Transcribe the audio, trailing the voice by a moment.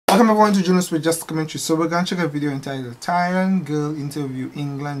Welcome everyone to Junosuede Just Commentary. So we're gonna check a video entitled Thailand Girl Interview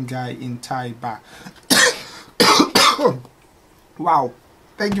England Guy in Thai Bar. Wow,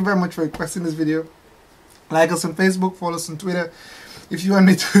 thank you very much for requesting this video. Like us on Facebook, follow us on Twitter. If you want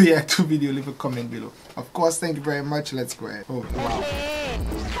me to react to a video, leave a comment below. Of course, thank you very much. Let's go ahead. Oh wow. Okay.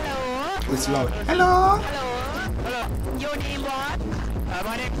 Hello. It's loud. Hello. Hello. Your name what?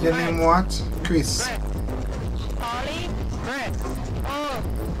 My name is Your name what? Chris. Sorry? Chris. Oh,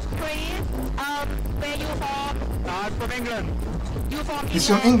 Chris. Where you from? I'm from England. You from England? He's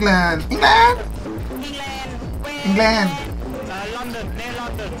from England. England? England. Where? England. London. Near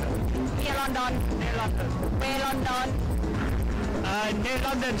London. Near London. Near London. Where London? Near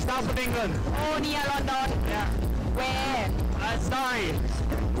London, south of England. Oh, near London. Yeah. Where? Sorry.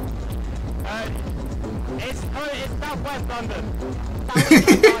 It's southwest London. Southwest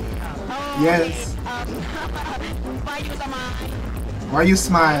London. Oh, Yes. okay. Why you smile? Why you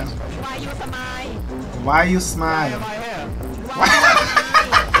smile? Why you smile? Why you Why smile? am I here? Why?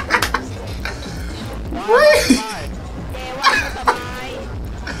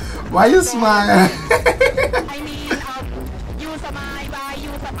 Why Why you smile? I mean, you smile. Why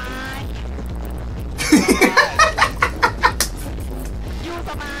you smile? You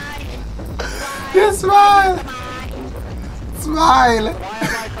smile. You smile. Smile. Smile. Why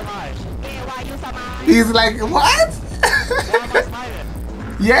am I smiling? Yeah, why you smiling? He's like, what? Why am I smiling?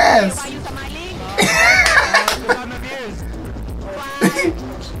 Yes. Why you smiling? I'm amused. Why?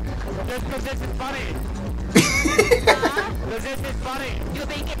 Just because this is funny. Because this is funny. You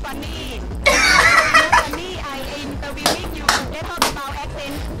think it's funny? Not funny. I interviewing you. Let's talk about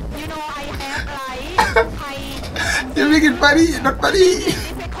accent. You know, I have You make it funny, not funny.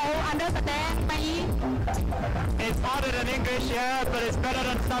 difficult understand me. It's harder than English, yeah, but it's better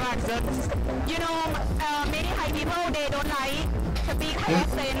than some accents. You know, many Thai people, they don't like speak Thai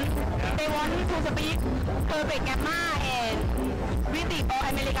accent. They want to speak perfect grammar and British or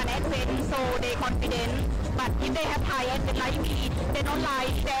American accent, so they confident. But if they have Thai accent like me, they don't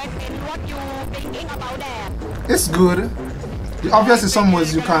like the accent. What you thinking about that? It's good. Obviously, some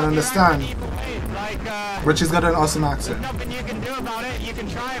words you can't understand, Like, but she's got an awesome accent. nothing you can do about it. You can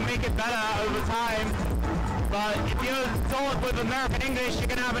try and make it better over time. But if you're taught with American English, you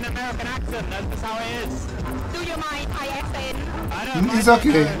can have an American accent. That's just how it is. Do you mind Thai accent? I don't mind It's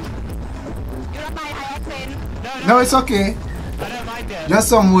okay. You don't mind Thai accent? No, it's okay. I don't mind it. Just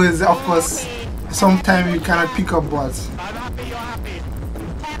some words, of course, sometimes you cannot pick up words. I'm happy you're happy.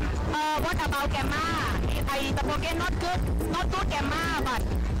 What about grammar? I forget not good grammar, but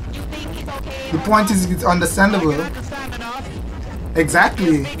you think it's okay? The point is, it's I understandable. can understand enough.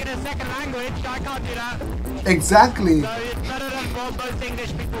 Exactly. Speaking a second language, I can't do that. Exactly. So it's better than what most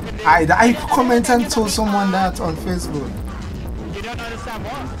English people can do. I commented and told someone that on Facebook. You don't understand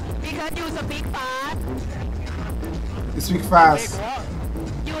what? Because you speak fast. You speak Big fast. what?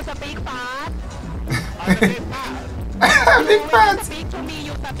 You speak fast. I'm a bit fast. Big When you fast. speak to me,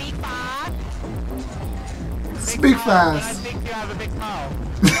 you speak fast. Speak When I fast. speak, you have a big mouth.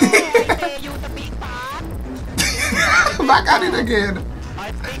 I say you speak fast. Back at it again.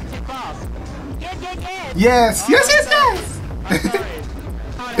 I speak too fast. Yes, yes, Yes, yes. yes, yes, yes. I'm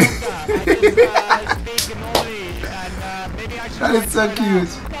sorry. Can't help that. I just speak normally and maybe I should... That is so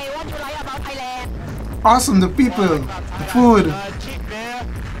cute. Okay, what do you like about Thailand? Awesome, the people, the food, Cheap beer.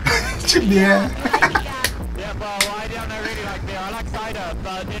 cheap beer. Yeah, well, I don't really like beer. I like cider,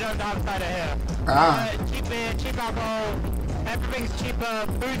 but they don't have cider here. Ah. Cheap beer, cheap alcohol. Everything's cheaper.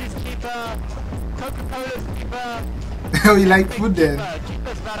 Food is cheaper. Coca-Cola's cheaper. We like food then.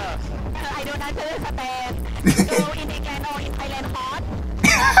 Cheaper's better. I don't understand. So in England or in Thailand hot?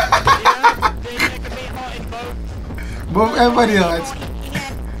 Yeah, they can be hot in both. Both everybody hot. In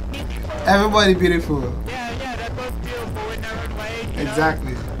England, beautiful. Everybody beautiful. Yeah, they're both beautiful in their own way. You know?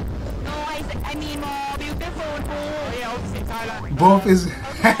 Exactly. No, I mean more beautiful too. Oh, yeah, obviously Thailand. Both is. You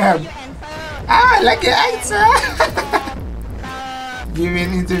answer. Ah, I like your answer. Uh, Give me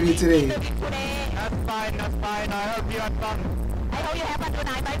an interview today. today. That's fine, that's fine. I hope you had fun. I hope you have fun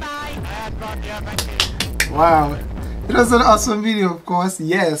tonight. Bye bye. I had fun, yeah, thank you. Wow. It was an awesome video, of course.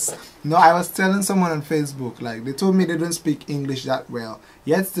 Yes. No, I was telling someone on Facebook, like, they told me they don't speak English that well.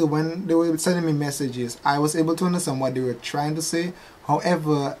 Yet still, when they were sending me messages, I was able to understand what they were trying to say.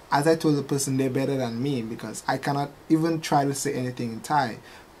 However, as I told the person, they're better than me because I cannot even try to say anything in Thai.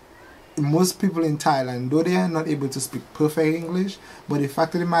 Most people in Thailand, though they are not able to speak perfect English, but the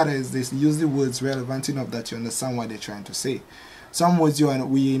fact of the matter is they use the words relevant enough that you understand what they're trying to say. Some words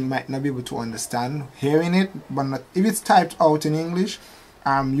we might not be able to understand hearing it, but not, if it's typed out in English,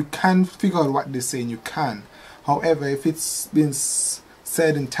 you can figure out what they're saying, you can. However, if it's been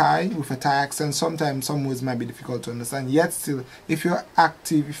said in Thai with a Thai accent. Sometimes some words might be difficult to understand, yet still, if you're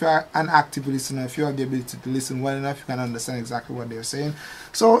active, if you're an active listener, if you have the ability to listen well enough, you can understand exactly what they're saying.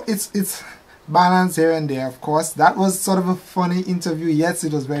 So it's balance here and there. Of course, that was sort of a funny interview, yet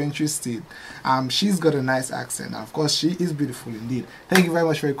it was very interesting. She's got a nice accent, and of course she is beautiful indeed. Thank you very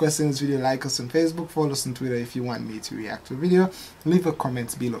much for requesting this video. Like us on Facebook, follow us on Twitter if you want me to react to a video. Leave a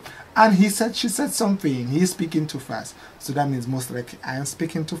comment below. And she said something, he's speaking too fast, so that means most likely I am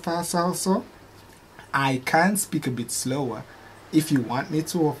speaking too fast also. I can speak a bit slower. If you want me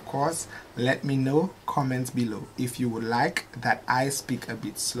to, of course, let me know, comment below if you would like that I speak a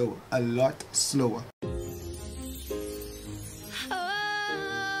bit slower, a lot slower. Oh,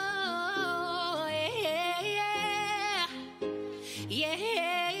 yeah.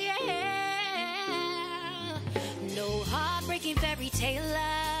 No heartbreaking fairy tale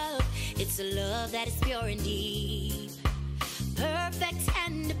love. It's a love that is pure and deep, perfect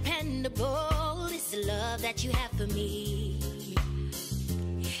and dependable. It's the love that you have for me.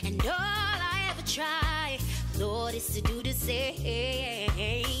 And all I ever try, Lord, is to do the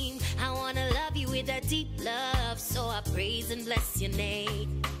same. I wanna love you with that deep love, so I praise and bless your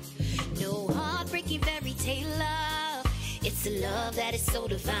name. No heartbreaking fairy tale love. It's a love that is so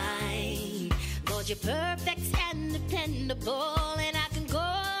divine. Lord, you're perfect and dependable, and I can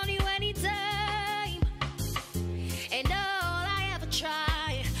call on you anytime. And all I ever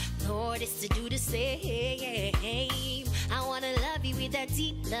try, Lord, is to do the same. I wanna love you with that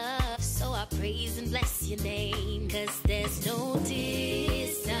deep love, so I praise and bless your name. 'Cause there's no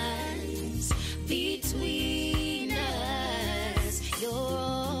distance between us. You're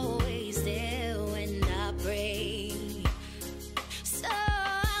always there when I pray. So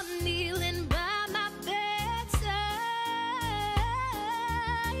I'm kneeling by my bedside.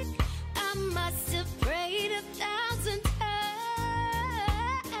 I must have prayed 1,000 times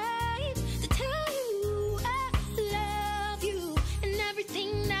to tell you I love you and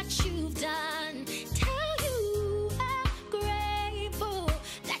everything that you've done. Tell you I'm grateful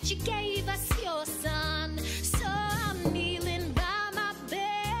that you gave us your son. So I'm kneeling by my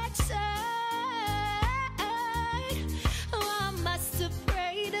bedside. Oh, I must have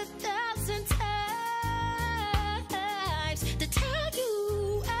prayed 1,000 times to tell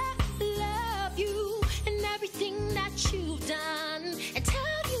you I love you and everything that you've done, and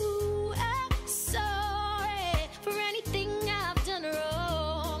tell you I'm sorry for anything I've done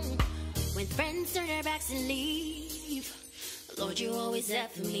wrong. When friends turn their backs and leave, Lord, you're always there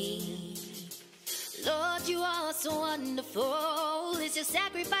for me. Lord, you are so wonderful. It's your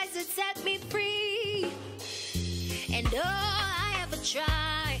sacrifice that set me free. And all I ever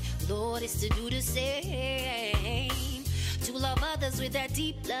try, Lord, is to do the same. To love others with that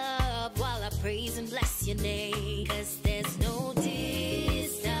deep love while I praise and bless your name. 'Cause there's no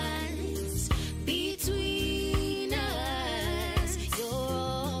distance between us. You're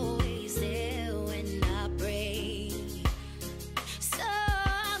always there when I pray. So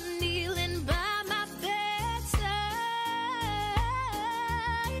I'm kneeling by my bedside.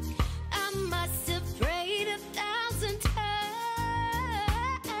 I must have prayed 1,000 times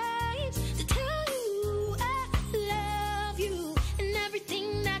to tell you I love you and everything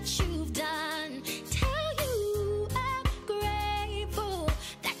that you've done. Tell you I'm grateful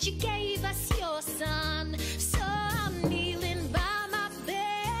that you gave us your son. So I'm kneeling by my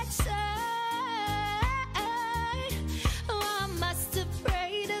bedside. Oh, I must have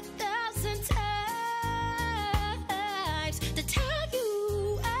prayed 1,000 times to tell you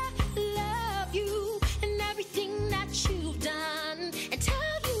I love you and everything that you've done, and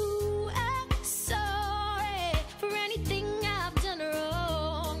tell you I'm sorry for anything I've done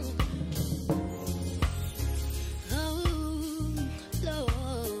wrong. Oh,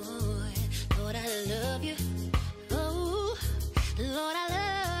 Lord, Lord, I love you. Oh, Lord, I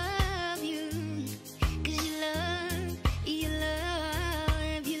love you. 'Cause your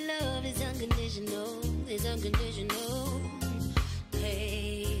love is unconditional. It's unconditional.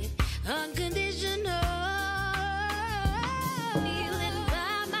 Hey, unconditional. Kneeling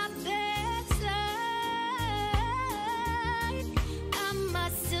by my bedside. I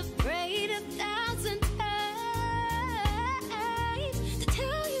must have prayed 1,000 times to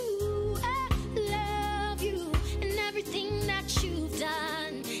tell you I love you and everything that you've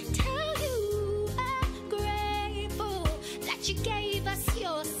done. Tell you I'm grateful that you gave us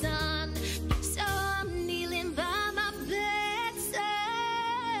your son. So I'm kneeling by my bedside.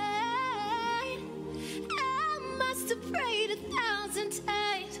 I must have prayed 1,000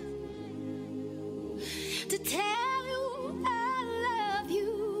 times to tell you I love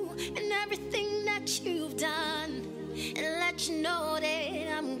you and everything that you've done, and let you know that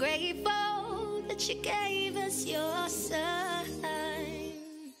You gave us your